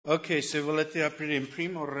Ok, se volete aprire in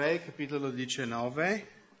Primo Re, capitolo 19.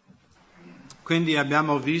 Quindi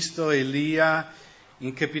abbiamo visto Elia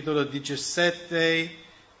in capitolo 17,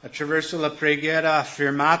 attraverso la preghiera ha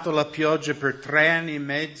fermato la pioggia per 3 anni e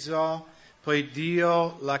mezzo, poi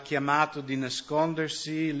Dio l'ha chiamato di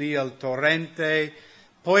nascondersi lì al torrente,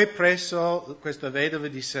 poi presso questa vedova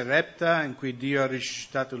di Sarepta, in cui Dio ha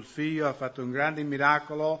risuscitato il figlio, ha fatto un grande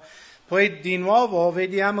miracolo. Poi di nuovo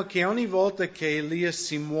vediamo che ogni volta che Elia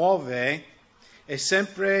si muove è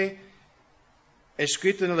scritto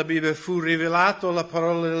nella Bibbia, fu rivelato la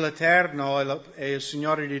parola dell'Eterno e il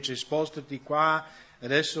Signore dice spostati qua,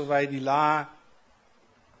 adesso vai di là.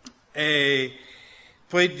 E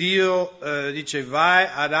poi Dio dice vai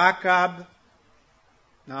ad Acab,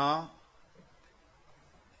 no?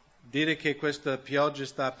 Dire che questa pioggia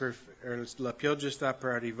la pioggia sta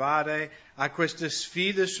per arrivare, a questa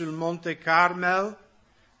sfida sul Monte Carmel,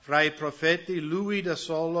 fra i profeti, lui da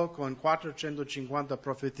solo con 450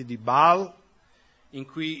 profeti di Baal, in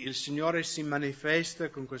cui il Signore si manifesta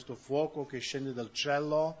con questo fuoco che scende dal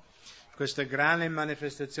cielo, questa grande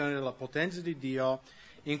manifestazione della potenza di Dio,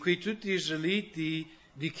 in cui tutti gli israeliti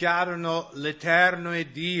dichiarano l'Eterno è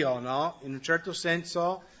Dio, no? In un certo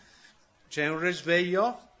senso c'è un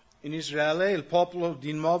risveglio in Israele, il popolo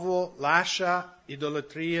di nuovo lascia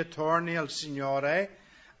idolatria, torni al Signore,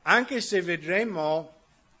 anche se vedremo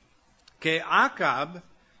che Acab,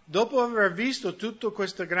 dopo aver visto tutta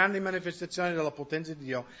questa grande manifestazione della potenza di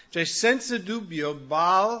Dio, cioè senza dubbio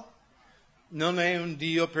Baal non è un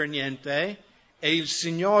Dio per niente e il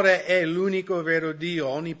Signore è l'unico vero Dio,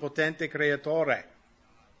 onnipotente creatore.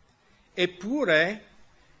 Eppure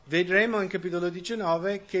vedremo in capitolo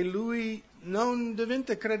 19 che lui non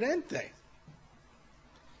diventa credente.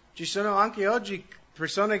 Ci sono anche oggi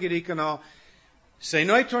persone che dicono se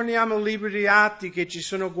noi torniamo al libro di Atti che ci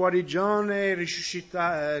sono guarigioni,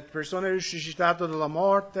 persone risuscitate dalla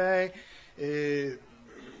morte,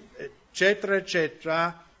 eccetera,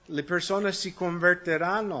 eccetera, le persone si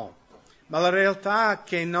converteranno. Ma la realtà è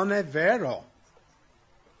che non è vero.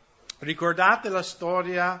 Ricordate la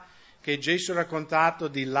storia che Gesù ha raccontato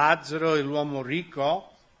di Lazzaro e l'uomo ricco?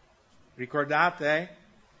 Ricordate?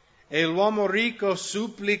 E l'uomo ricco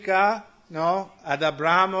supplica, no? Ad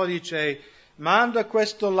Abramo, dice, manda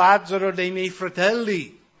questo Lazzaro dei miei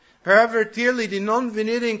fratelli per avvertirli di non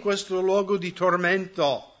venire in questo luogo di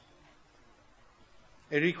tormento.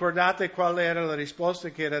 E ricordate qual era la risposta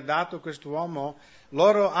che era dato a quest'uomo?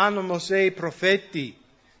 Loro hanno Mosè e i profeti.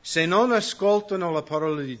 Se non ascoltano la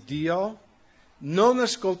parola di Dio, non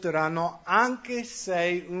ascolteranno anche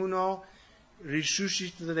se uno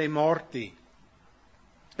risuscita dai morti.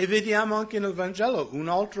 E vediamo anche nel Vangelo un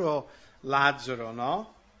altro Lazzaro,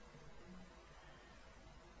 no?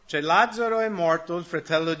 Cioè Lazzaro è morto, il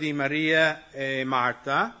fratello di Maria e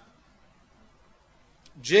Marta.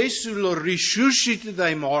 Gesù lo risuscita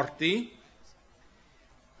dai morti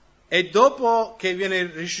e dopo che viene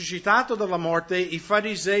risuscitato dalla morte, i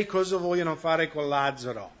farisei cosa vogliono fare con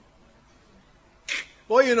Lazzaro?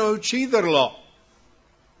 Vogliono ucciderlo.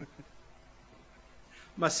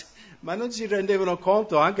 Ma non si rendevano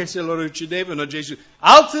conto, anche se loro uccidevano Gesù,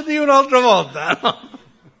 alzati un'altra volta, no?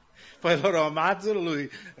 Poi loro ammazzano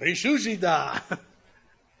lui, risuscita.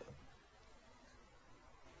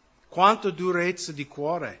 Quanto durezza di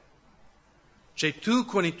cuore. Cioè tu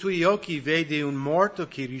con i tuoi occhi vedi un morto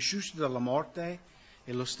che risuscita dalla morte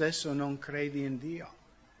e lo stesso non credi in Dio.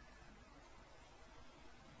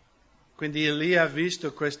 Quindi Elia ha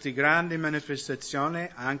visto queste grandi manifestazioni,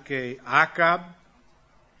 anche Acab.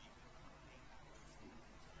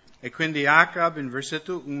 E quindi Acab, in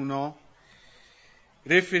versetto 1,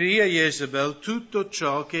 riferì a Jezebel tutto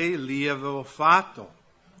ciò che Elia aveva fatto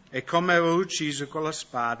e come aveva ucciso con la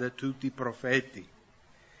spada tutti i profeti.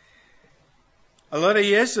 Allora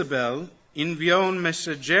Jezebel inviò un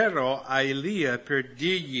messaggero a Elia per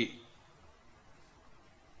dirgli: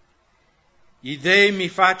 gli dei mi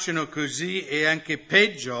facciano così e anche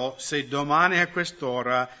peggio se domani a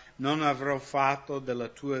quest'ora non avrò fatto della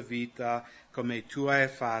tua vita come tu hai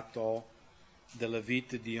fatto della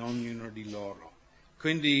vita di ognuno di loro.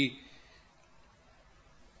 Quindi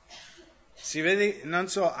si vede, non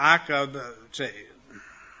so, Acab, cioè,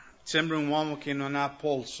 sembra un uomo che non ha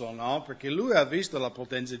polso, no? Perché lui ha visto la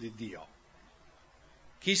potenza di Dio.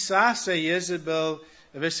 Chissà se Jezebel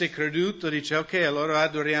avesse creduto, dice ok, allora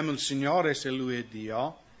adoriamo il Signore se lui è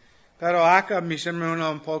Dio. Però Acab mi sembra uno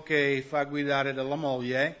un po' che fa guidare dalla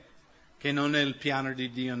moglie, che non è il piano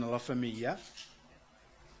di Dio nella famiglia.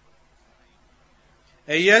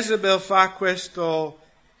 E Jezebel fa questo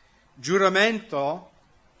giuramento,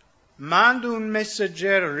 manda un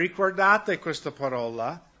messaggero, ricordate questa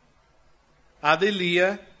parola, ad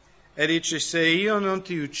Elia e dice: se io non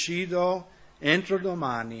ti uccido entro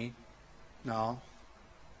domani, no,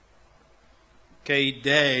 che i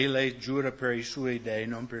dei, lei giura per i suoi dei,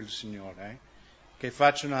 non per il Signore, che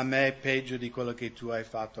facciano a me peggio di quello che tu hai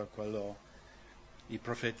fatto a i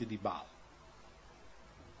profeti di Baal.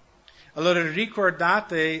 Allora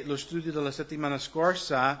ricordate lo studio della settimana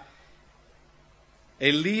scorsa,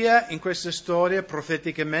 Elia in questa storia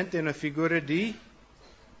profeticamente è una figura di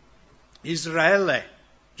Israele,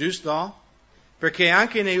 giusto? Perché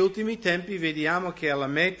anche nei ultimi tempi vediamo che alla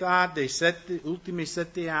metà dei ultimi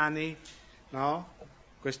 7 anni, no?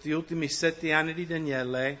 Questi ultimi 7 anni di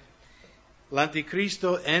Daniele,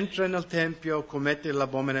 l'Anticristo entra nel Tempio, commette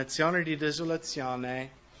l'abominazione di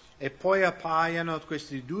desolazione e poi appaiono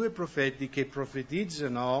questi 2 profeti che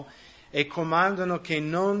profetizzano e comandano che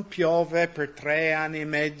non piove per 3 anni e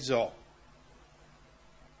mezzo.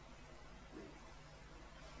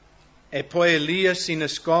 E poi Elia si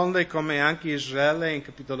nasconde come anche Israele in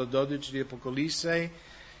capitolo 12 di Apocalisse.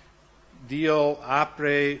 Dio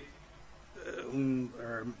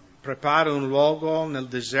prepara un luogo nel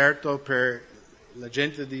deserto per la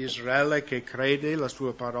gente di Israele che crede la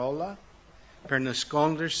sua parola, per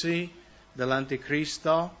nascondersi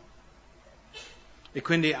dall'Anticristo. E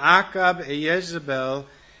quindi Acab e Jezebel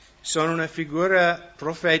sono una figura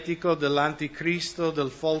profetica dell'Anticristo,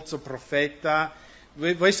 del falso profeta.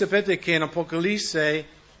 Voi sapete che in Apocalisse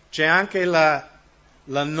c'è anche la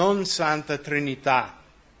non santa Trinità,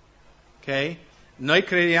 ok? Noi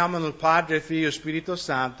crediamo nel Padre, Figlio e Spirito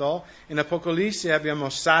Santo. In Apocalisse abbiamo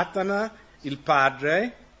Satana, il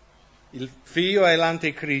Padre, il Figlio e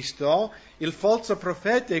l'Anticristo. Il falso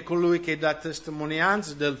profeta è colui che dà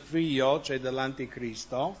testimonianza del Figlio, cioè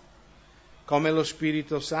dell'Anticristo, come lo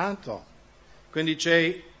Spirito Santo. Quindi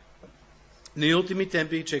negli ultimi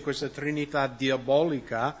tempi c'è questa Trinità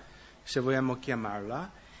diabolica, se vogliamo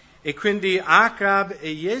chiamarla, e quindi Acab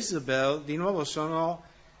e Jezebel, di nuovo, la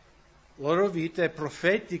loro vita è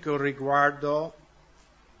profetico riguardo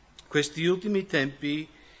questi ultimi tempi,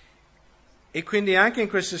 e quindi anche in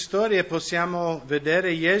questa storia possiamo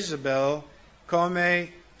vedere Jezebel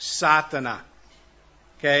come Satana,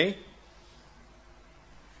 ok?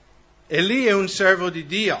 Elia è un servo di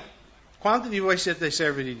Dio. Quanti di voi siete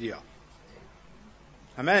servi di Dio?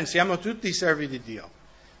 Amen, siamo tutti servi di Dio.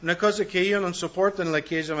 Una cosa che io non sopporto nella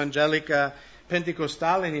Chiesa evangelica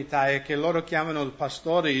pentecostale in Italia è che loro chiamano il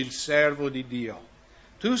pastore il servo di Dio.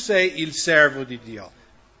 Tu sei il servo di Dio.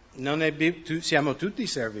 Siamo tutti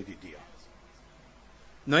servi di Dio.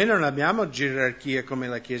 Noi non abbiamo gerarchia come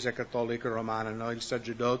la Chiesa cattolica romana, noi i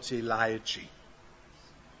sacerdoti e i laici.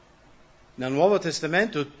 Nel Nuovo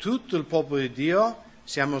Testamento tutto il popolo di Dio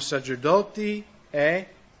siamo sacerdoti e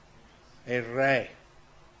re.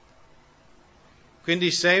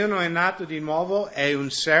 Quindi se uno è nato di nuovo è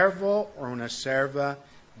un servo o una serva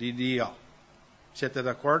di Dio. Siete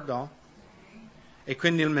d'accordo? E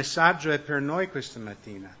quindi il messaggio è per noi questa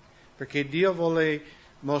mattina, perché Dio vuole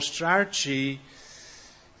mostrarci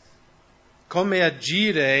come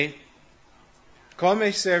agire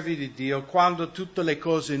come servi di Dio quando tutte le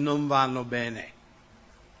cose non vanno bene.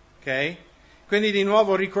 Ok? Quindi di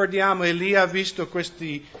nuovo ricordiamo, Elia ha visto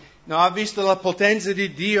ha visto la potenza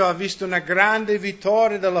di Dio, ha visto una grande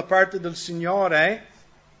vittoria dalla parte del Signore,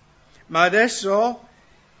 ma adesso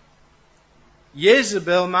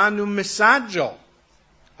Jezebel manda un messaggio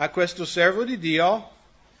a questo servo di Dio: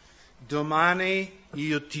 domani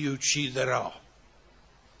io ti ucciderò.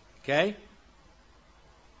 Ok?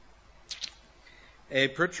 E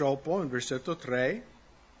purtroppo, in versetto 3,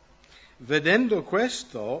 vedendo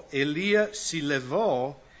questo, Elia si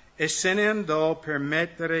levò e se ne andò per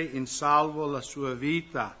mettere in salvo la sua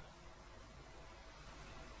vita.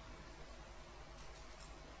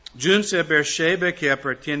 Giunse a Beersheba, che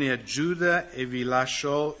appartiene a Giuda, e vi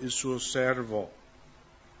lasciò il suo servo.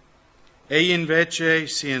 Egli invece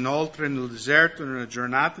si inoltre nel deserto in una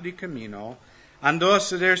giornata di cammino, andò a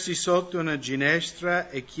sedersi sotto una ginestra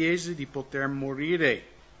e chiese di poter morire,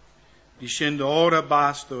 dicendo: ora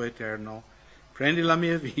basta, Eterno, prendi la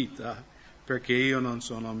mia vita, perché io non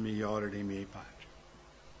sono migliore dei miei padri.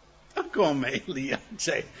 Ma come, Elia?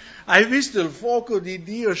 Hai visto il fuoco di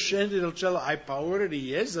Dio scendere dal cielo, hai paura di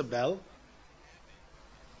Jezebel?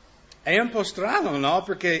 È un po' strano, no?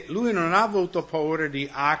 Perché lui non ha avuto paura di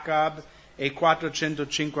Acab e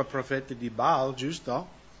 405 profeti di Baal,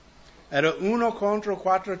 giusto? Era 1 contro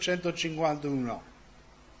 451.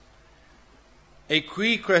 E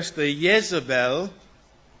qui questa Jezebel,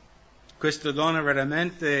 questa donna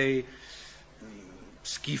veramente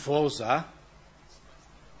schifosa,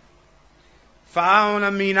 fa una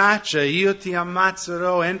minaccia, io ti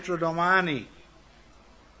ammazzerò entro domani.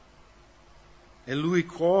 E lui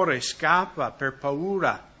corre, scappa per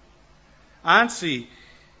paura. Anzi,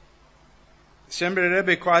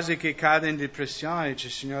 sembrerebbe quasi che cade in depressione e dice: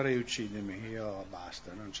 Signore, uccidimi, io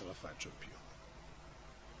basta, non ce la faccio più.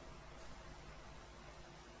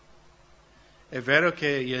 È vero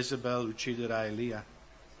che Jezebel ucciderà Elia?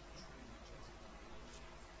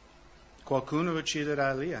 Qualcuno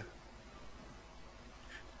ucciderà Elia?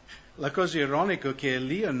 La cosa ironica è che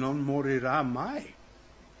Elia non morirà mai.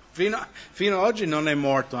 Fino ad oggi non è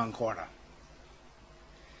morto ancora.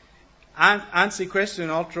 Anzi, questo è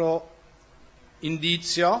un altro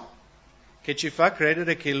indizio che ci fa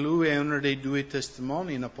credere che lui è uno dei due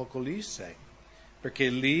testimoni in Apocalisse, perché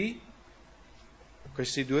lì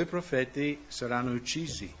questi due profeti saranno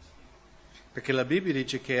uccisi, perché la Bibbia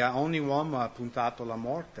dice che a ogni uomo ha puntato la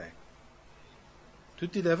morte.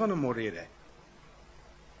 Tutti devono morire.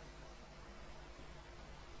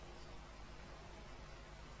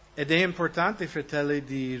 Ed è importante, fratelli,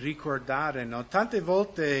 di ricordare, no? Tante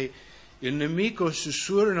volte il nemico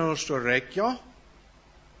sussurra nel nostro orecchio,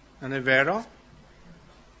 non è vero?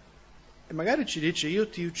 E magari ci dice: io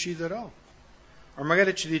ti ucciderò. O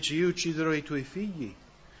magari ci dice: io ucciderò i tuoi figli.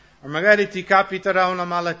 O magari ti capiterà una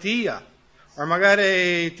malattia. O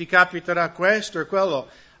magari ti capiterà questo o quello.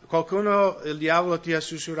 Qualcuno, il diavolo ti ha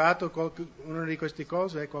sussurrato una di queste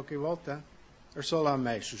cose qualche volta? O solo a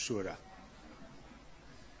me sussurra?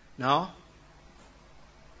 No?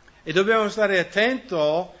 E dobbiamo stare attenti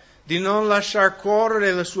di non lasciar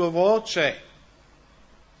correre la sua voce,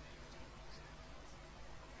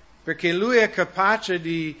 perché lui è capace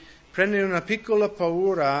di prendere una piccola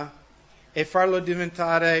paura e farlo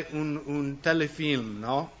diventare un telefilm,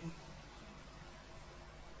 no?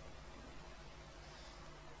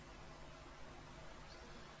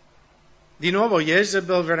 Di nuovo,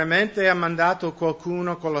 Jezebel veramente ha mandato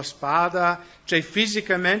qualcuno con la spada? Cioè,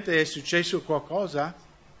 fisicamente è successo qualcosa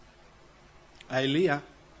a Elia?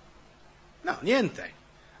 No, niente.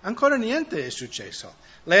 Ancora niente è successo.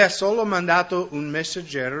 Lei ha solo mandato un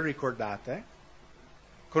messaggero, ricordate?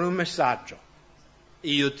 Con un messaggio: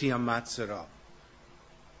 io ti ammazzerò.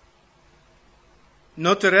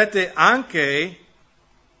 Noterete anche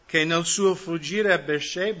che nel suo fuggire a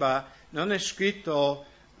Beersheba non è scritto: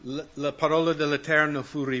 la parola dell'Eterno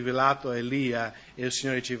fu rivelato a Elia e il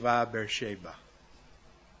Signore ci va a Beersheba.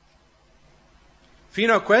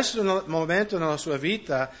 Fino a questo momento nella sua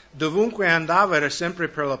vita, dovunque andava era sempre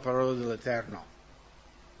per la parola dell'Eterno.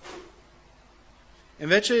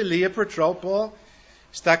 Invece Elia purtroppo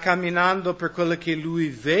sta camminando per quello che lui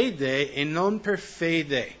vede e non per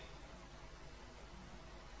fede.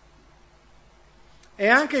 E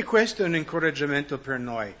anche questo è un incoraggiamento per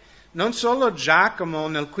noi. Non solo Giacomo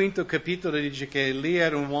nel 5° capitolo dice che Elia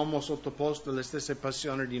era un uomo sottoposto alle stesse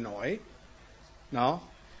passioni di noi, no?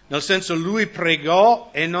 Nel senso, lui pregò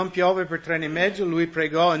e non piove per 3 anni e mezzo, lui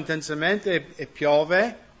pregò intensamente e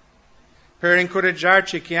piove, per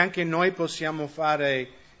incoraggiarci che anche noi possiamo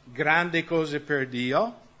fare grandi cose per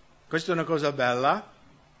Dio. Questa è una cosa bella.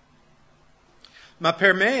 Ma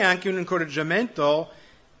per me è anche un incoraggiamento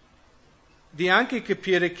di anche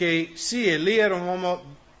capire che sì, Elia era un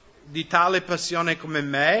uomo di tale passione come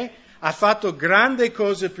me, ha fatto grandi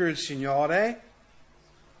cose per il Signore,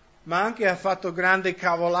 ma anche ha fatto grandi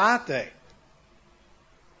cavolate.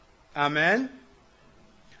 Amen?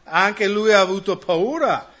 Anche lui ha avuto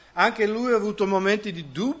paura, anche lui ha avuto momenti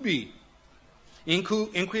di dubbi, in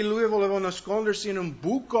cui lui voleva nascondersi in un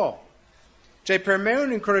buco. Cioè, per me è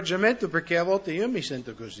un incoraggiamento, perché a volte io mi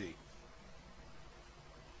sento così.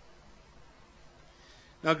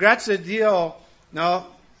 No, grazie a Dio,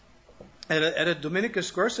 no, era domenica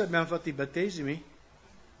scorsa abbiamo fatto i battesimi.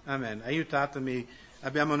 Amen, aiutatemi,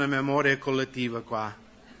 abbiamo una memoria collettiva qua.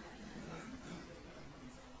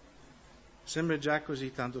 Sembra già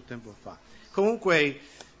così tanto tempo fa. Comunque,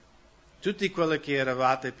 tutti quelli che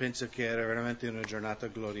eravate, penso che era veramente una giornata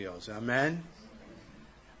gloriosa. Amen.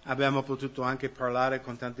 Abbiamo potuto anche parlare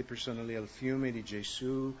con tante persone lì al fiume di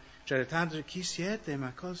Gesù. C'era tanto: chi siete?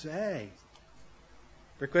 Ma cos'è?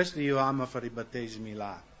 Per questo io amo fare i battesimi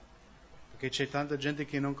là, perché c'è tanta gente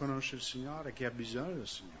che non conosce il Signore, che ha bisogno del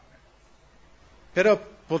Signore. Però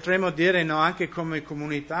potremmo dire, no, anche come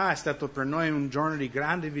comunità è stato per noi un giorno di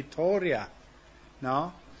grande vittoria,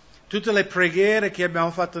 no? Tutte le preghiere che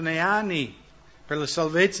abbiamo fatto nei anni per la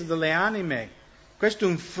salvezza delle anime, questo è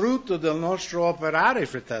un frutto del nostro operare,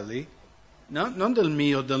 fratelli, no? Non del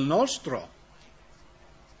mio, del nostro.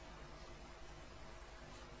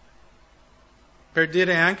 Per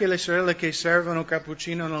dire anche le sorelle che servono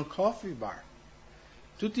cappuccino nel coffee bar.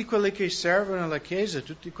 tutti quelli che servono alla Chiesa,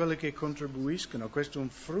 tutti quelli che contribuiscono, questo è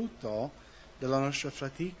un frutto della nostra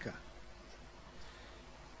fatica.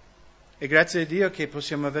 E grazie a Dio che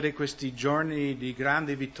possiamo avere questi giorni di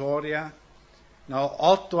grande vittoria, no?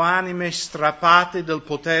 8 anime strappate dal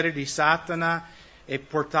potere di Satana e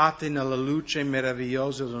portate nella luce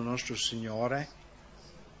meravigliosa del nostro Signore.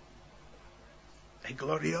 È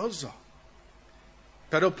glorioso.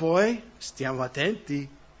 Però poi stiamo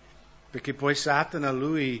attenti, perché poi Satana,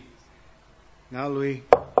 lui,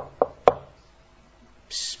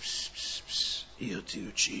 io ti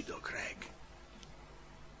uccido, Craig.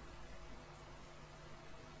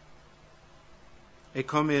 E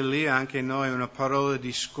come lì anche noi una parola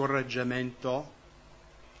di scoraggiamento.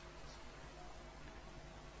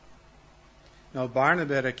 No,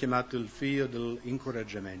 Barnabé era chiamato il figlio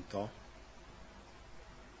dell'incoraggiamento.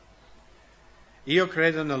 Io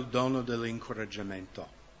credo nel dono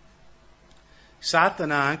dell'incoraggiamento.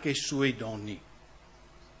 Satana ha anche i suoi doni.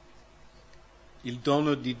 Il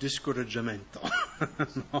dono di discoraggiamento.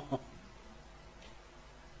 No.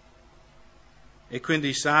 E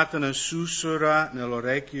quindi Satana sussurra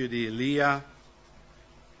nell'orecchio di Elia.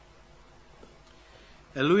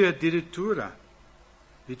 E lui addirittura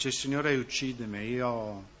dice: Signore, uccidimi,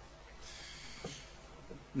 io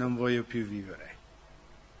non voglio più vivere.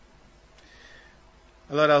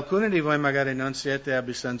 Allora, alcuni di voi magari non siete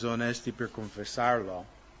abbastanza onesti per confessarlo,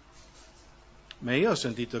 ma io ho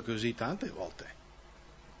sentito così tante volte.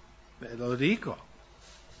 Lo dico.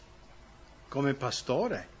 Come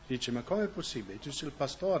pastore. Dice, ma com'è possibile? Tu sei il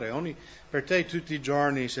pastore, per te tutti i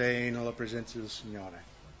giorni sei nella presenza del Signore.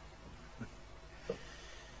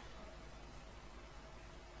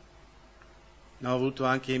 Ho avuto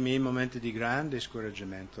anche i miei momenti di grande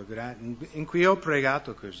scoraggiamento, in cui ho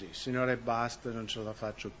pregato così: Signore, basta, non ce la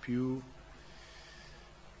faccio più.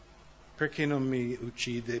 Perché non mi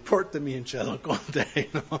uccide? Portami in cielo con te.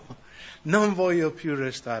 No? Non voglio più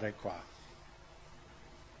restare qua.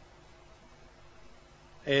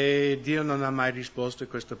 E Dio non ha mai risposto a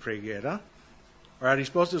questa preghiera, o ha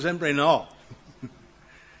risposto sempre no.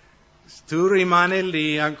 Tu rimani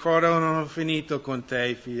lì, ancora non ho finito con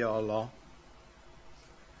te, figliolo.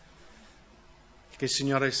 Che il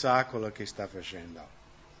Signore sa quello che sta facendo.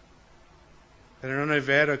 Però non è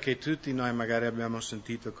vero che tutti noi magari abbiamo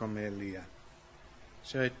sentito come Elia.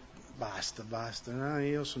 Cioè, basta, no,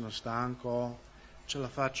 io sono stanco, non ce la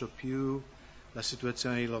faccio più. La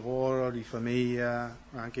situazione di lavoro, di famiglia,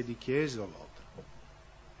 anche di chiesa a volte.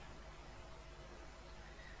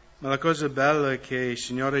 Ma la cosa bella è che il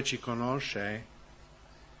Signore ci conosce,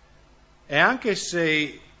 e anche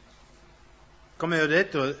se, come ho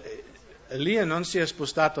detto, Elia non si è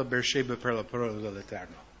spostato a Beersheba per la parola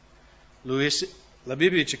dell'Eterno. La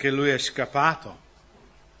Bibbia dice che lui è scappato.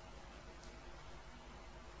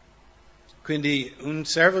 Quindi un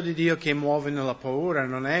servo di Dio che muove nella paura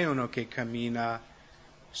non è uno che cammina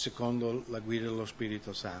secondo la guida dello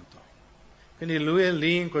Spirito Santo. Quindi lui è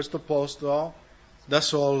lì in questo posto, da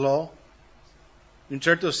solo, in un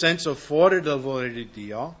certo senso fuori dal volere di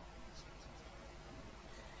Dio,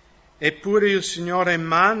 eppure il Signore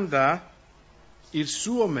manda il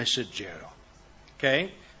suo messaggero. Ok?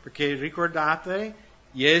 Perché ricordate,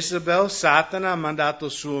 Jezebel, Satana, ha mandato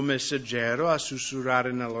il suo messaggero a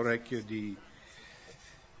sussurrare nell'orecchio di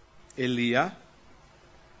Elia.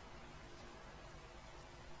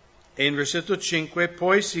 E in versetto 5,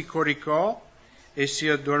 poi si coricò e si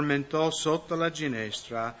addormentò sotto la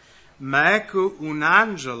ginestra, ma ecco un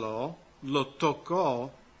angelo lo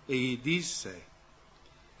toccò e gli disse: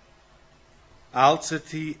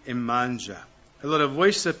 alzati e mangia. Allora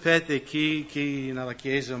voi sapete, chi nella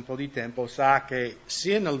Chiesa un po' di tempo sa che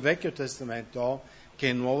sia nel Vecchio Testamento che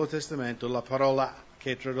nel Nuovo Testamento la parola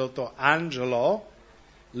che è tradotto angelo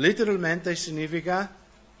letteralmente significa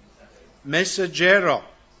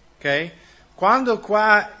messaggero. Okay? Quando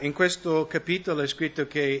qua in questo capitolo è scritto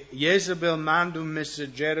che Jezebel manda un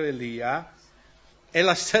messaggero a Elia, è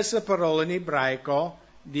la stessa parola in ebraico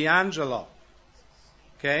di angelo.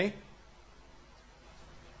 Ok?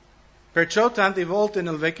 Perciò tante volte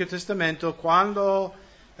nel Vecchio Testamento, quando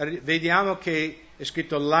vediamo che è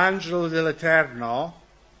scritto l'angelo dell'Eterno,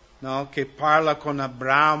 no? Che parla con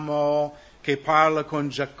Abramo, che parla con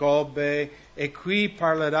Giacobbe, e qui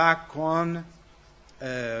parlerà con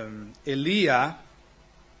Elia,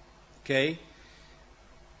 ok?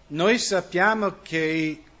 Noi sappiamo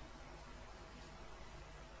che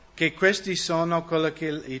questi sono quello che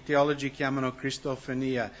i teologi chiamano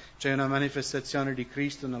cristofania, cioè una manifestazione di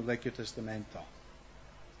Cristo nel Vecchio Testamento.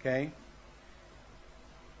 Ok?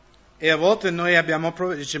 E a volte noi abbiamo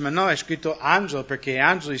dice, ma no, è scritto angelo perché gli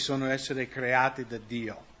angeli sono esseri creati da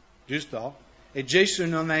Dio, giusto? E Gesù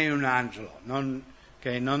non è un angelo,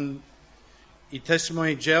 i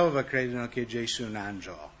testimoni di Geova credono che Gesù è un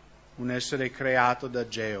angelo, un essere creato da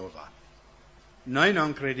Geova. Noi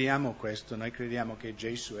non crediamo questo, noi crediamo che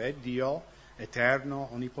Gesù è Dio, eterno,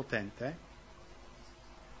 onnipotente.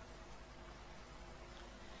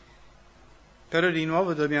 Però di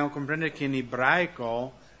nuovo dobbiamo comprendere che in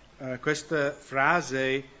ebraico questa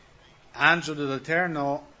frase, angelo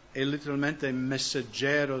dell'Eterno, è letteralmente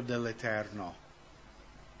messaggero dell'Eterno.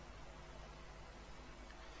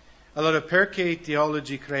 Allora, perché i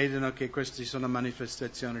teologi credono che queste sono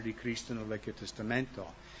manifestazioni di Cristo nel Vecchio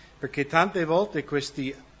Testamento? Perché tante volte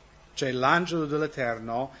c'è l'angelo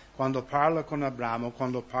dell'Eterno, quando parla con Abramo,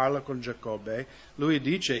 quando parla con Giacobbe, lui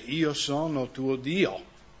dice, io sono tuo Dio.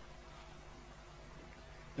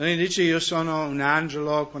 Lui dice, io sono un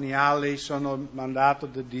angelo con gli ali, sono mandato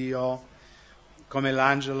da Dio, come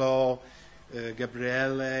l'angelo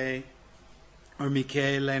Gabriele o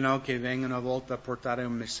Michele, no? Che vengono a volte a portare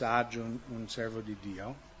un messaggio, un servo di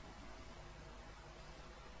Dio.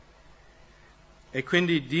 E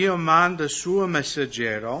quindi Dio manda il suo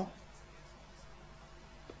messaggero,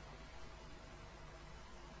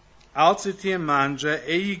 alzati e mangia.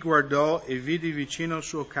 Egli guardò e vide vicino al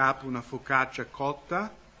suo capo una focaccia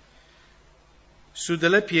cotta su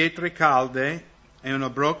delle pietre calde e una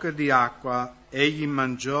brocca di acqua. Egli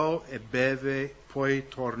mangiò e beve, poi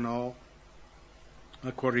tornò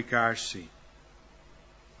a coricarsi.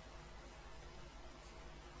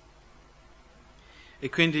 E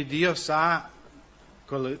quindi Dio sa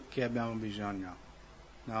quello che abbiamo bisogno.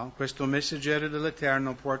 No? Questo messaggero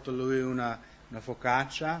dell'Eterno porta a lui una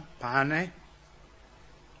focaccia, pane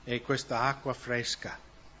e questa acqua fresca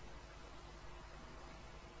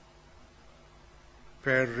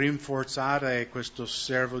per rinforzare questo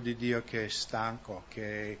servo di Dio che è stanco,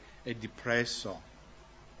 che è depresso.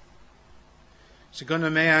 Secondo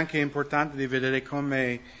me è anche importante di vedere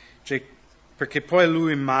come, perché poi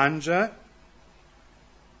lui mangia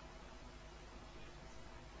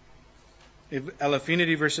e alla fine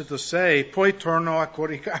di versetto 6, poi tornò a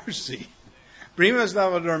coricarsi. Prima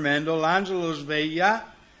stava dormendo, l'angelo lo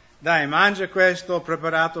sveglia, dai, mangia questo, ho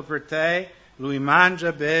preparato per te. Lui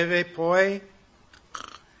mangia, beve, poi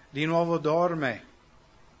di nuovo dorme.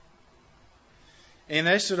 E in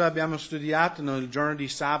Esodo abbiamo studiato nel giorno di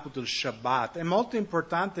sabato, il Shabbat. È molto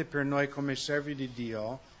importante per noi come servi di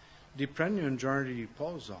Dio di prendere un giorno di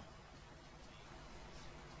riposo.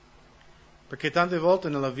 Perché tante volte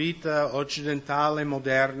nella vita occidentale,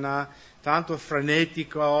 moderna, tanto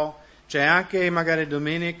frenetico, c'è anche magari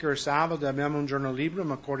domenica o sabato abbiamo un giorno libero,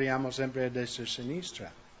 ma corriamo sempre a destra e a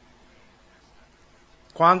sinistra.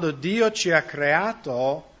 Quando Dio ci ha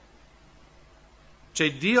creato,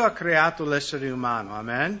 Dio ha creato l'essere umano,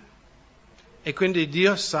 amen? E quindi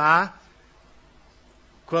Dio sa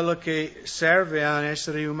quello che serve agli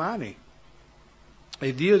esseri umani.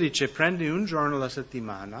 E Dio dice, prendi un giorno alla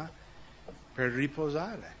settimana per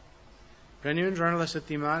riposare. Prendi un giorno alla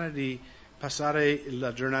settimana di passare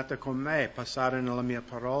la giornata con me, passare nella mia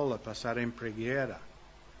parola, passare in preghiera.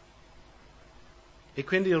 E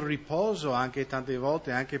quindi il riposo anche tante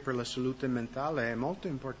volte, anche per la salute mentale, è molto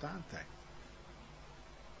importante.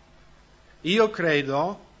 Io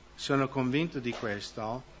credo, sono convinto di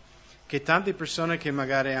questo, che tante persone che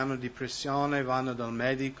magari hanno depressione, vanno dal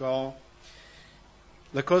medico,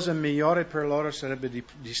 la cosa migliore per loro sarebbe di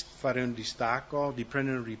fare un distacco, di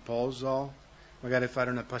prendere un riposo, magari fare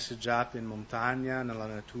una passeggiata in montagna, nella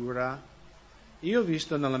natura. Io ho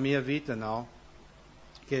visto nella mia vita, no,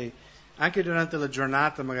 che anche durante la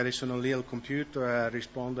giornata magari sono lì al computer a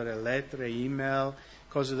rispondere a lettere, email,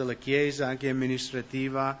 cose della chiesa, anche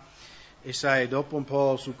amministrativa. E sai, dopo un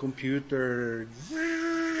po' sul computer,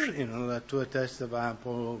 la tua testa va un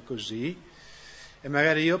po' così. E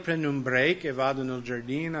magari io prendo un break e vado nel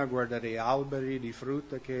giardino a guardare gli alberi di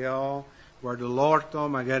frutta che ho, guardo l'orto,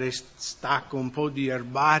 magari stacco un po' di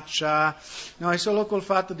erbaccia. No, è solo col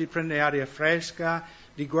fatto di prendere aria fresca,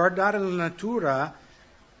 di guardare la natura,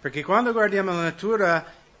 perché quando guardiamo la natura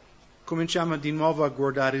cominciamo di nuovo a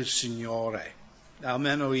guardare il Signore,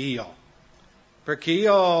 almeno io. Perché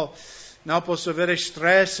io posso avere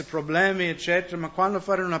stress, problemi, eccetera, ma quando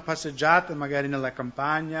fare una passeggiata, magari nella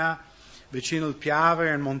campagna, vicino al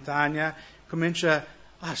Piave, in montagna, comincia,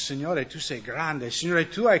 Signore, tu sei grande, Signore,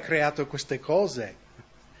 tu hai creato queste cose.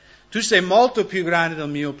 Tu sei molto più grande del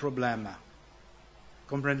mio problema.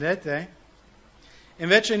 Comprendete?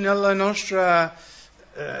 Invece nella nostra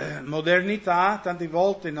modernità, tante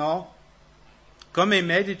volte, Come i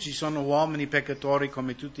medici sono uomini peccatori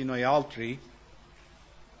come tutti noi altri,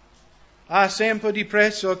 sei un po'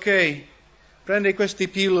 depresso, ok, prendi queste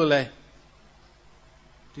pillole,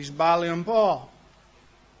 ti sballi un po'.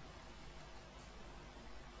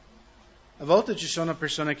 A volte ci sono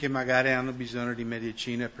persone che magari hanno bisogno di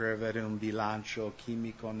medicina per avere un bilancio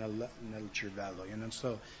chimico nel cervello.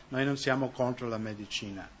 Noi non siamo contro la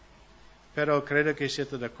medicina, però credo che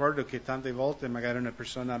siete d'accordo che tante volte magari una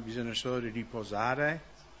persona ha bisogno solo di riposare,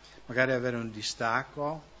 magari avere un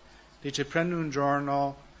distacco. Dice, prendo un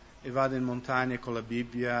giorno e vado in montagna con la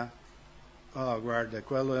Bibbia. Oh, guarda,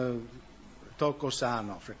 quello è tocco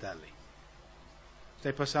sano, fratelli.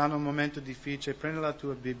 Stai passando un momento difficile, prendi la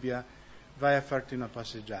tua Bibbia, vai a farti una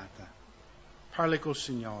passeggiata. Parli col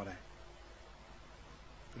Signore.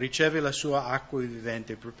 Ricevi la sua acqua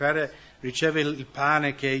vivente, ricevi il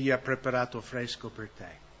pane che Egli ha preparato fresco per te.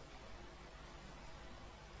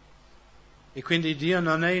 E quindi Dio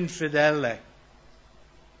non è infedele.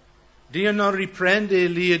 Dio non riprende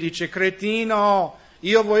Elia e dice, cretino,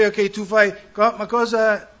 io voglio che tu fai, ma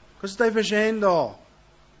cosa stai facendo?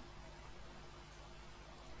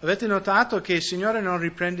 Avete notato che il Signore non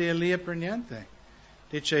riprende Elia per niente?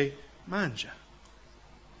 Dice, mangia,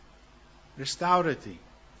 restaurati.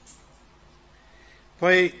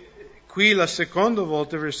 Poi qui la seconda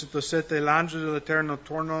volta, versetto 7, l'angelo dell'Eterno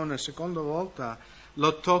tornò una seconda volta,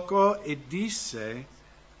 lo toccò e disse,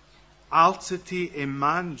 alzati e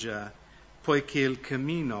mangia, poiché il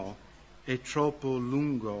cammino è troppo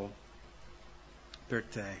lungo per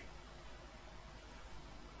te.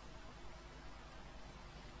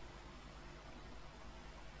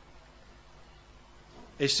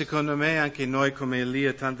 E secondo me anche noi come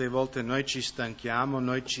Elia tante volte noi ci stanchiamo,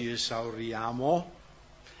 noi ci esauriamo,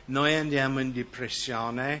 noi andiamo in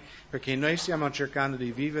depressione perché noi stiamo cercando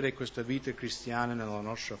di vivere questa vita cristiana nella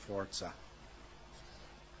nostra forza.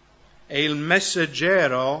 E il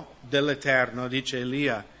messaggero dell'Eterno dice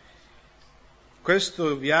Elia,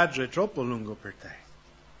 questo viaggio è troppo lungo per te.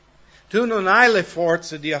 Tu non hai le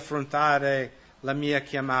forze di affrontare la mia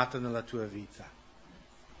chiamata nella tua vita.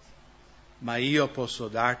 Ma io posso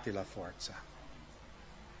darti la forza.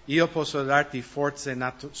 Io posso darti forza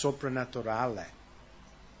soprannaturale.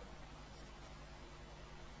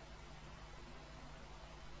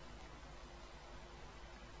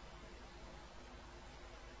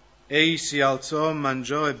 Egli si alzò,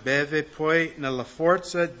 mangiò e beve, poi nella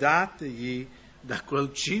forza dategli da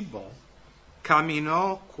quel cibo,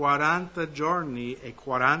 camminò 40 giorni e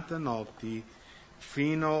 40 notti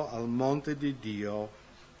fino al monte di Dio,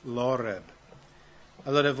 l'Oreb.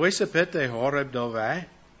 Allora, voi sapete Horeb dov'è?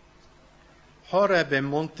 Horeb è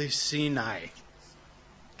Monte Sinai.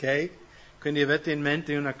 Ok? Quindi avete in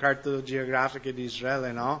mente una carta geografica di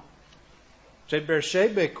Israele, no? Cioè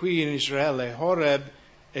Beersheba è qui in Israele, Horeb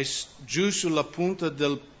è giù sulla punta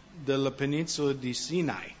della penisola di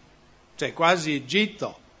Sinai. Cioè quasi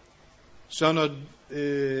Egitto. Sono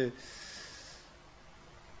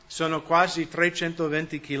quasi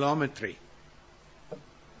 320 chilometri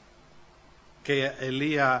che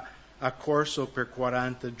Elia ha corso per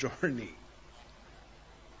 40 giorni.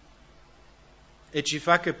 E ci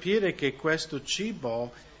fa capire che questo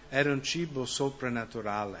cibo era un cibo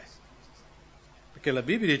soprannaturale. Perché la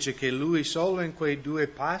Bibbia dice che lui solo in quei 2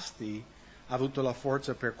 pasti ha avuto la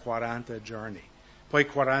forza per 40 giorni. Poi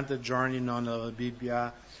 40 giorni non nella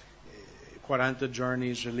Bibbia, 40 giorni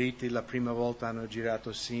israeliti la prima volta hanno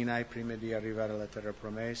girato Sinai prima di arrivare alla terra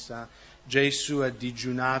promessa. Gesù ha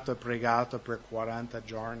digiunato e pregato per 40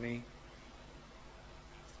 giorni.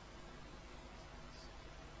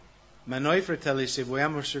 Ma noi fratelli, se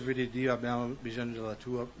vogliamo servire Dio, abbiamo bisogno della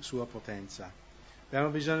sua potenza. Abbiamo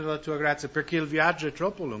bisogno della tua grazia, perché il viaggio è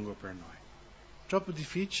troppo lungo per noi. Troppo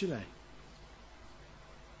difficile.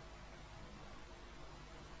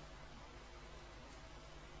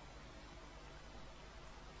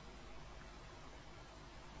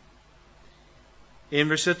 E in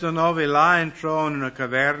versetto 9, là entrò in una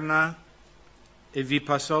caverna e vi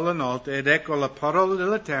passò la notte, ed ecco la parola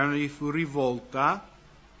dell'Eterno gli fu rivolta,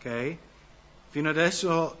 ok? Fino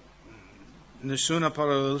adesso nessuna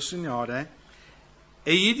parola del Signore,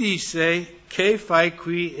 e gli disse, che fai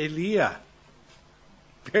qui Elia?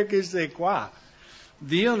 Perché sei qua?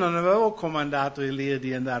 Dio non aveva comandato Elia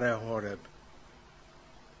di andare a Horeb.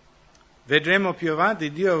 Vedremo più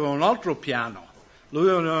avanti, Dio aveva un altro piano. Lui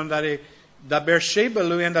voleva andare da Beersheba,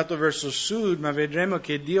 lui è andato verso sud, ma vedremo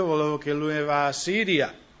che Dio voleva che lui va a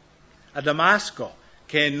Siria, a Damasco,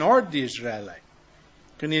 che è nord di Israele.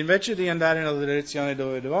 Quindi invece di andare nella direzione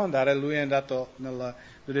dove doveva andare, lui è andato nella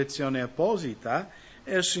direzione opposita,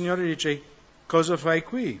 e il Signore dice, cosa fai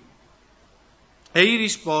qui? Egli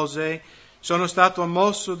rispose: sono stato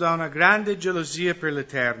mosso da una grande gelosia per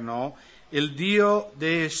l'Eterno, il Dio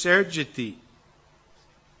dei eserciti,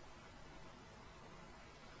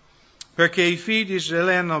 perché i figli di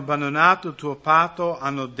Israele hanno abbandonato il tuo patto,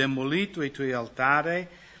 hanno demolito i tuoi altari,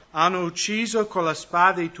 hanno ucciso con la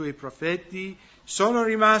spada i tuoi profeti, sono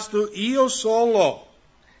rimasto io solo,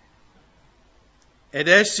 ed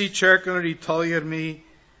essi cercano di togliermi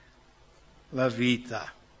la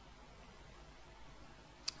vita.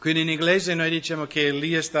 Quindi in inglese noi diciamo che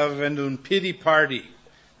Elia stava avendo un pity party,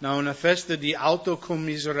 no? Una festa di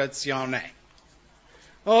autocommiserazione.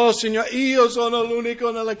 Oh Signore, io sono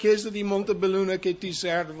l'unico nella chiesa di Montebelluna che ti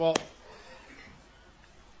servo.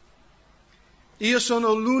 Io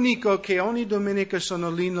sono l'unico che ogni domenica sono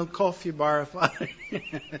lì nel coffee bar a fare.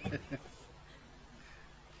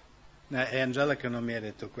 No, è Angelica non mi ha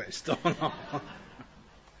detto questo, no.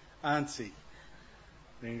 Anzi,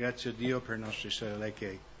 ringrazio Dio per le nostre sorelle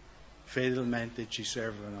che fedelmente ci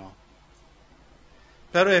servono.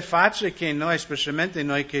 Però è facile che noi, specialmente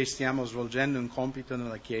noi che stiamo svolgendo un compito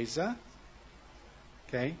nella Chiesa,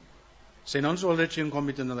 ok? Se non svolgerci un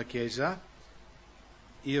compito nella Chiesa,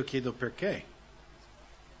 io chiedo perché.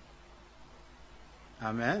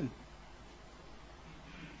 Amen.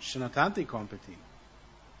 Ci sono tanti compiti,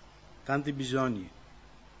 tanti bisogni.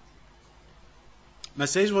 Ma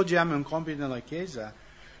se svolgiamo un compito nella Chiesa,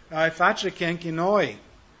 è facile che anche noi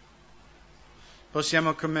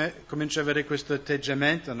possiamo cominciare a avere questo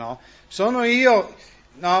atteggiamento, no? Io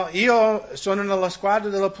sono nella squadra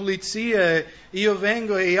della polizia, io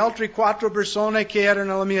vengo e altre 4 persone che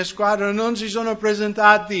erano nella mia squadra non si sono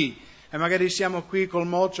presentati. E magari siamo qui col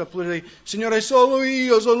moccio a pulire, Signore, solo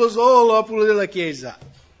io, solo a pulire la chiesa.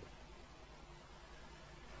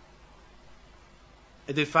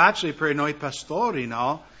 Ed è facile per noi pastori,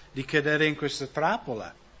 no? Di cadere in questa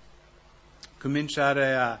trappola.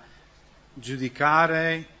 Cominciare a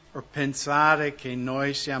giudicare o pensare che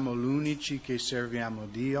noi siamo gli unici che serviamo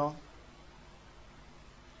Dio.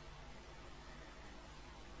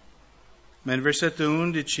 Ma in versetto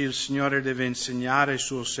 11 il Signore deve insegnare al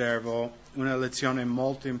suo servo una lezione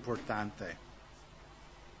molto importante.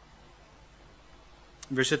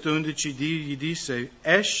 In versetto 11 gli disse: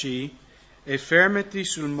 esci e fermati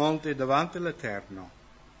sul monte davanti all'Eterno.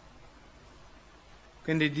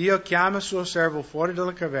 Quindi Dio chiama il suo servo fuori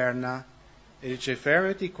dalla caverna e dice: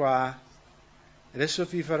 fermati qua, adesso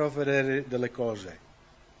ti farò vedere delle cose.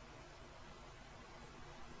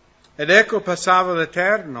 Ed ecco passava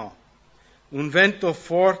l'Eterno, un vento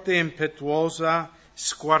forte e impetuoso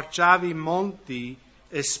squarciava i monti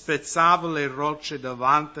e spezzava le rocce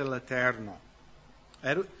davanti all'Eterno.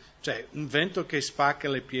 Cioè, un vento che spacca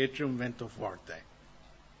le pietre, un vento forte.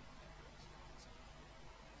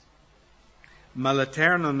 Ma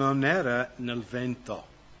l'Eterno non era nel vento.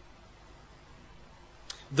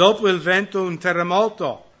 Dopo il vento un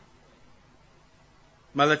terremoto,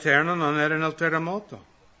 ma l'Eterno non era nel terremoto.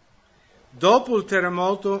 Dopo il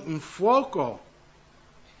terremoto un fuoco,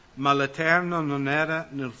 ma l'Eterno non era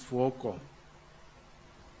nel fuoco.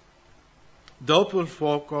 Dopo il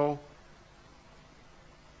fuoco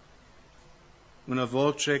una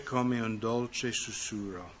voce come un dolce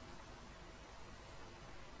sussurro.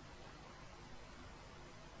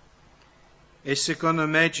 E secondo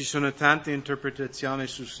me ci sono tante interpretazioni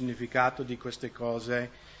sul significato di queste cose,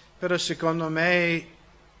 però secondo me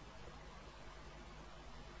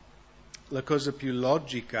la cosa più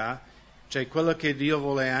logica, cioè quello che Dio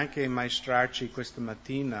vuole anche maestrarci questa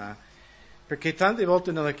mattina, perché tante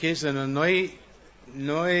volte nella Chiesa noi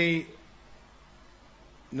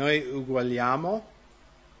uguagliamo,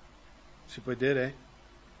 si può dire?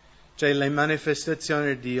 Cioè le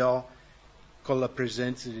manifestazioni di Dio con la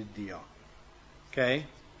presenza di Dio. Ok?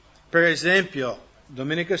 Per esempio,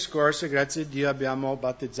 domenica scorsa, grazie a Dio, abbiamo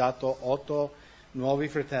battezzato 8 nuovi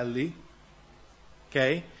fratelli.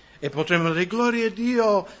 Ok? E potremmo dire, gloria a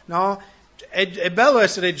Dio, no? È bello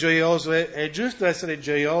essere gioioso, è giusto essere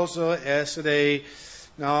gioioso, essere,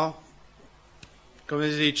 no?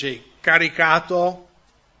 Come si dice, caricato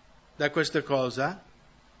da questa cosa.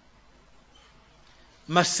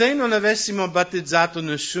 Ma se non avessimo battezzato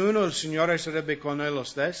nessuno, il Signore sarebbe con noi lo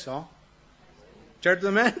stesso?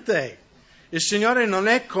 Certamente. Il Signore non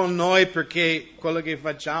è con noi perché quello che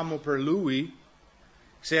facciamo per Lui,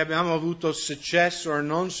 se abbiamo avuto successo o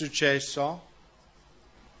non successo,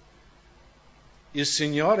 il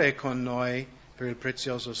Signore è con noi per il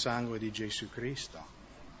prezioso sangue di Gesù Cristo.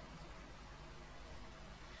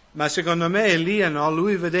 Ma secondo me Elia, no,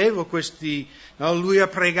 lui vedeva questi, no, lui ha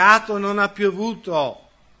pregato, non ha piovuto.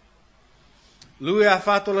 Lui ha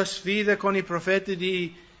fatto la sfida con i profeti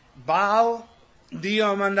di Baal Dio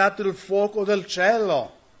ha mandato il fuoco del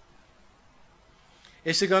cielo.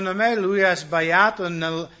 E secondo me lui ha sbagliato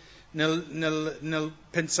nel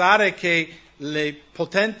pensare che le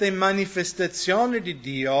potenti manifestazioni di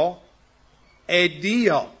Dio è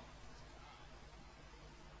Dio.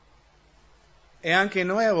 E anche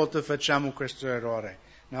noi a volte facciamo questo errore,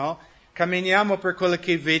 no? Camminiamo per quello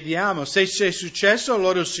che vediamo. Se c'è successo,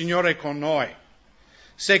 allora il Signore è con noi.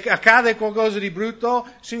 Se accade qualcosa di brutto,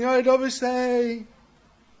 Signore, dove sei?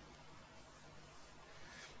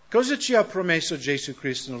 Cosa ci ha promesso Gesù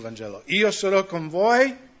Cristo nel Vangelo? Io sarò con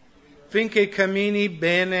voi finché cammini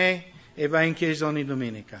bene e vai in chiesa ogni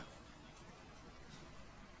domenica.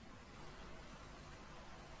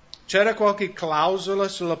 C'era qualche clausola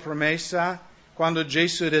sulla promessa quando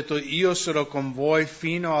Gesù ha detto io sarò con voi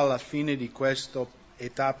fino alla fine di questa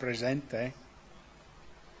età presente?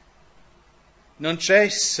 Non c'è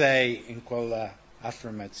se in quella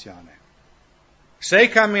affermazione. Se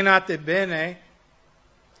camminate bene,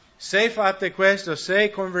 se fate questo, se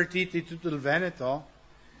convertite tutto il Veneto,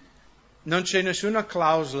 non c'è nessuna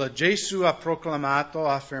clausola. Gesù ha proclamato,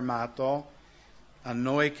 ha affermato a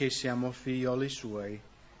noi che siamo figlioli suoi,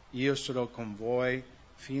 io sarò con voi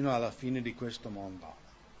fino alla fine di questo mondo.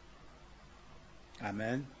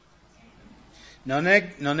 Amen. Non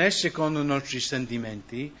è secondo i nostri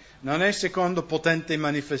sentimenti, non è secondo potente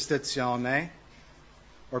manifestazione,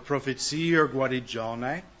 o profezia o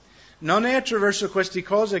guarigione. Non è attraverso queste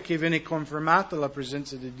cose che viene confermata la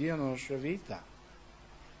presenza di Dio nella nostra vita.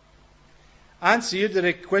 Anzi, io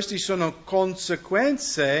direi che queste sono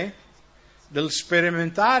conseguenze del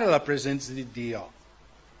sperimentare la presenza di Dio.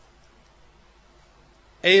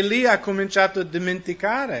 E lì ha cominciato a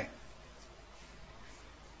dimenticare.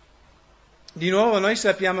 Di nuovo noi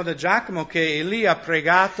sappiamo da Giacomo che Elia ha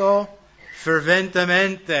pregato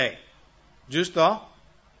ferventemente, giusto?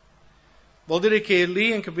 Vuol dire che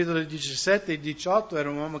Elia in capitolo 17 e 18 era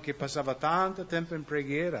un uomo che passava tanto tempo in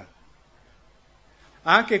preghiera.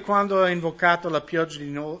 Anche quando ha invocato la pioggia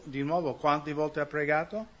di nuovo, quante volte ha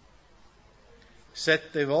pregato?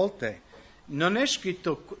 7 volte. Non è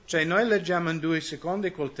scritto, cioè noi leggiamo in 2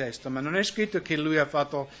 secondi quel testo, ma non è scritto che lui ha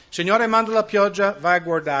fatto, Signore manda la pioggia, vai a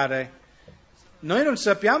guardare. Noi non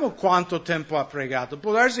sappiamo quanto tempo ha pregato.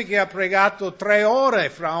 Può darsi che ha pregato 3 ore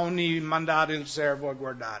fra ogni mandare il servo a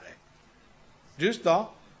guardare.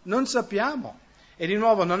 Giusto? Non sappiamo. E di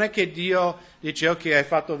nuovo non è che Dio dice ok, hai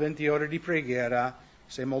fatto 20 ore di preghiera,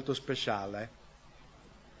 sei molto speciale.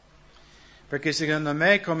 Perché secondo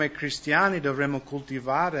me come cristiani dovremmo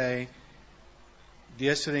coltivare di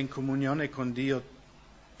essere in comunione con Dio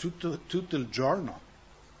tutto il giorno.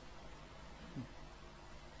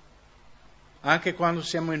 Anche quando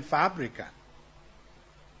siamo in fabbrica.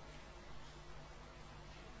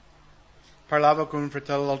 Parlavo con un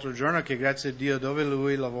fratello l'altro giorno che grazie a Dio dove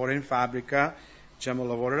lui lavora in fabbrica, diciamo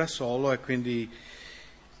lavora da solo e quindi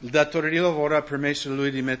il datore di lavoro ha permesso a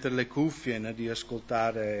lui di mettere le cuffie, no, di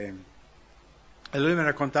ascoltare. E lui mi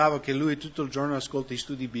raccontava che lui tutto il giorno ascolta i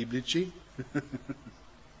studi biblici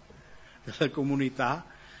della comunità.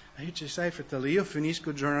 E io dice, sai fratello, io finisco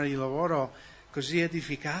il giorno di lavoro così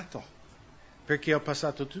edificato, perché ho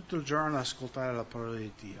passato tutto il giorno ad ascoltare la parola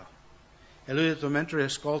di Dio. E lui ha detto, mentre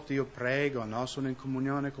ascolto io prego, no? Sono in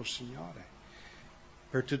comunione col Signore.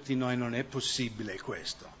 Per tutti noi non è possibile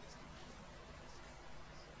questo.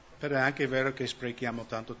 Però è anche vero che sprechiamo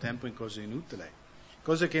tanto tempo in cose inutili,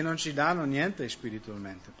 cose che non ci danno niente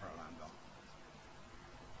spiritualmente parlando.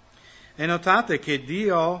 E notate che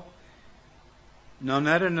Dio non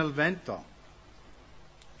era nel vento.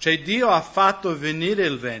 Cioè Dio ha fatto venire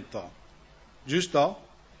il vento, giusto?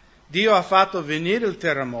 Dio ha fatto venire il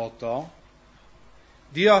terremoto,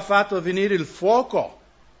 Dio ha fatto venire il fuoco,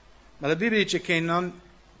 ma la Bibbia dice che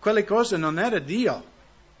quelle cose non era Dio,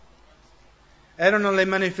 erano le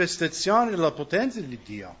manifestazioni della potenza di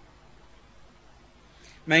Dio.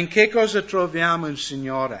 Ma in che cosa troviamo il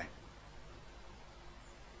Signore?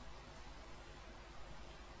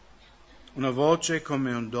 Una voce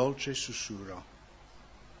come un dolce sussurro.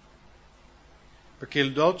 Perché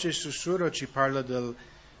il dolce sussurro ci parla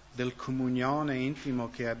del comunione intimo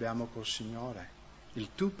che abbiamo col Signore.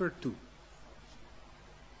 Il tu per tu,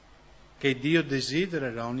 che Dio desidera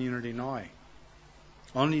da ognuno di noi,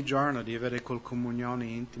 ogni giorno di avere quel comunione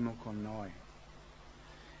intimo con noi.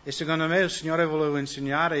 E secondo me il Signore voleva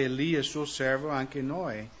insegnare a Elia, il suo servo, anche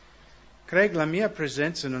noi. Craig, la mia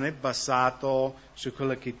presenza non è basata su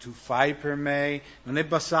quello che tu fai per me, non è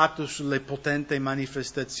basata sulle potenti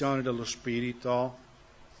manifestazioni dello Spirito.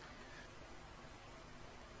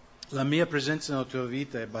 La mia presenza nella tua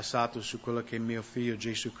vita è basata su quello che mio figlio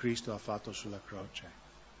Gesù Cristo ha fatto sulla croce.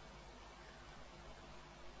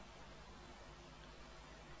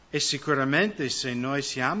 E sicuramente se noi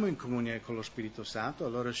siamo in comunione con lo Spirito Santo,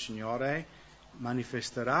 allora il Signore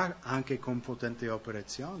manifesterà anche con potente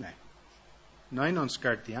operazione. Noi non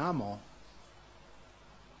scartiamo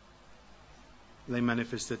le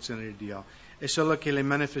manifestazioni di Dio, è solo che le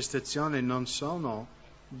manifestazioni non sono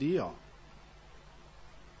Dio.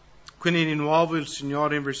 Quindi di nuovo il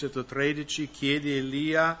Signore in versetto 13 chiede a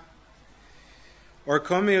Elia, or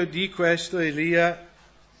come udì questo Elia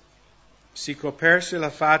si coperse la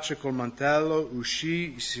faccia col mantello,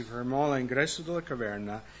 uscì, si fermò all'ingresso della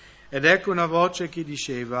caverna, ed ecco una voce che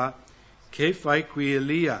diceva, che fai qui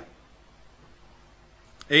Elia?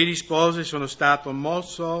 E rispose, sono stato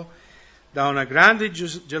mosso da una grande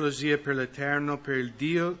gelosia per l'Eterno, per il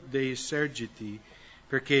Dio dei eserciti,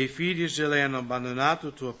 perché i figli di Israele hanno abbandonato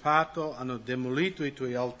il tuo patto, hanno demolito i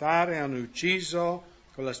tuoi altari, hanno ucciso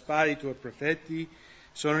con la spada i tuoi profeti,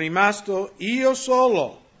 sono rimasto io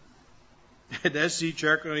solo. Ed essi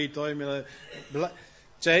cercano di togliermi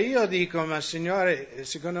Cioè io dico, ma Signore,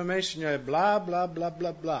 secondo me Signore, bla bla bla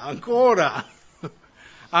bla bla,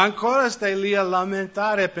 ancora stai lì a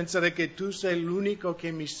lamentare, a pensare che tu sei l'unico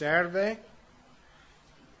che mi serve?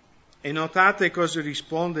 E notate cosa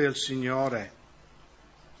risponde il Signore.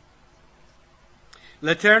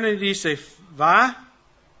 L'Eterno disse, va,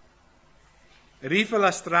 rifà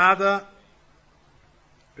la strada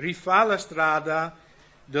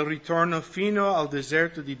del ritorno fino al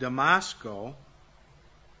deserto di Damasco,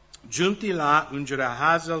 giunti là ungerai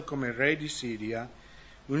Hazael come re di Siria,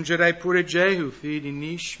 ungerai pure Jehu, figlio di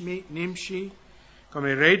Nimshi,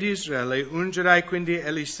 come re di Israele, ungerai quindi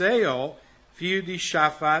Eliseo, figlio di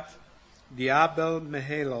Shaphat, di Abel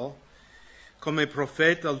Mehelo, come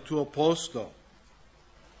profeta al tuo posto.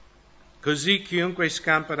 Così chiunque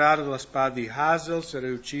scamperà la spada di Hazael sarà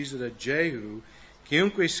ucciso da Jehu,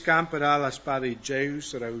 chiunque scamperà la spada di Jehu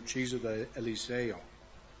sarà ucciso da Eliseo.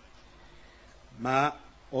 Ma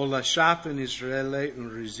ho lasciato in Israele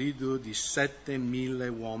un residuo di 7.000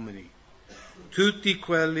 uomini, tutti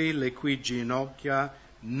quelli le cui ginocchia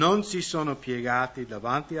non si sono piegati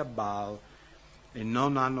davanti a Baal e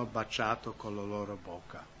non hanno baciato con la loro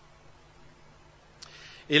bocca.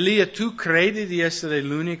 Elia, tu credi di essere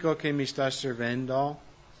l'unico che mi sta servendo,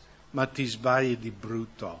 ma ti sbagli di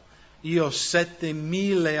brutto. Io ho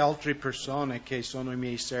 7.000 altre persone che sono i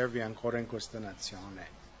miei servi ancora in questa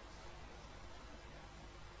nazione.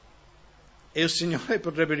 E il Signore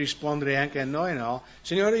potrebbe rispondere anche a noi, no?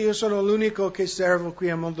 Signore, io sono l'unico che servo qui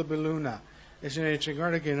a Montebelluna. E il Signore dice,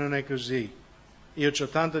 guarda che non è così. Io ho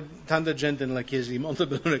tanta gente nella chiesa di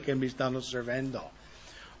Montebelluna che mi stanno servendo.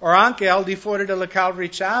 O anche al di fuori della Calvary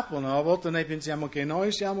Chapel, no? A volte noi pensiamo che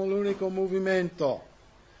noi siamo l'unico movimento.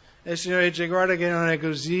 E il Signore dice, guarda che non è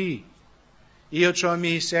così. Io ho i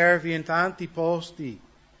miei servi in tanti posti,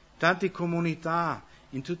 tante comunità,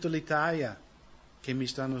 in tutta l'Italia, che mi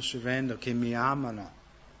stanno servendo, che mi amano.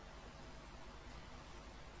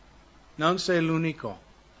 Non sei l'unico.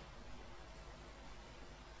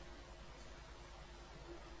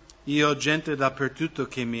 Io ho gente dappertutto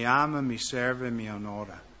che mi ama, mi serve e mi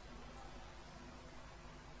onora.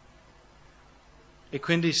 E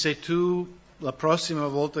quindi se tu, la prossima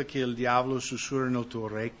volta che il diavolo sussurra nel tuo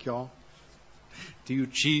orecchio, ti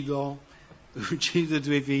uccido i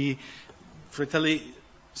tuoi figli, fratelli,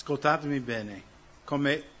 ascoltatemi bene,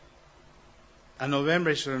 come a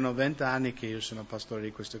novembre saranno 90 anni che io sono pastore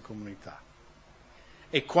di questa comunità.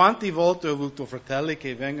 E quante volte ho avuto fratelli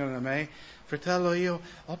che vengono da me, fratello, io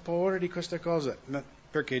ho paura di questa cosa. Ma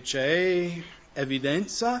perché c'è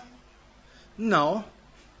evidenza? No.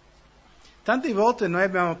 Tante volte noi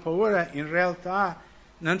abbiamo paura, in realtà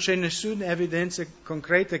non c'è nessuna evidenza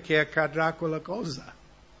concreta che accadrà quella cosa.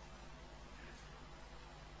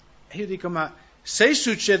 E io dico, ma se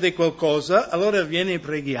succede qualcosa, allora vieni e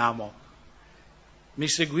preghiamo. Mi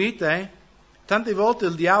seguite? Tante volte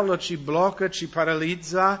il diavolo ci blocca, ci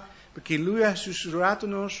paralizza, perché lui ha sussurrato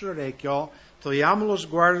nel nostro orecchio, togliamo lo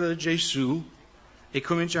sguardo da Gesù e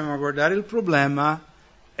cominciamo a guardare il problema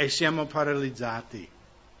e siamo paralizzati.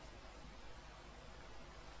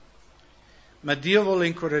 Ma Dio vuole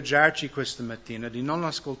incoraggiarci questa mattina di non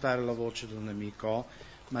ascoltare la voce del nemico,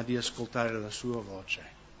 ma di ascoltare la sua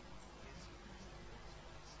voce.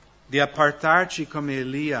 Di appartarci come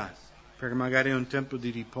Elia per magari un tempo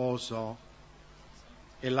di riposo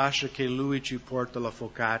e lascia che lui ci porta la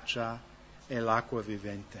focaccia e l'acqua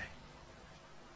vivente.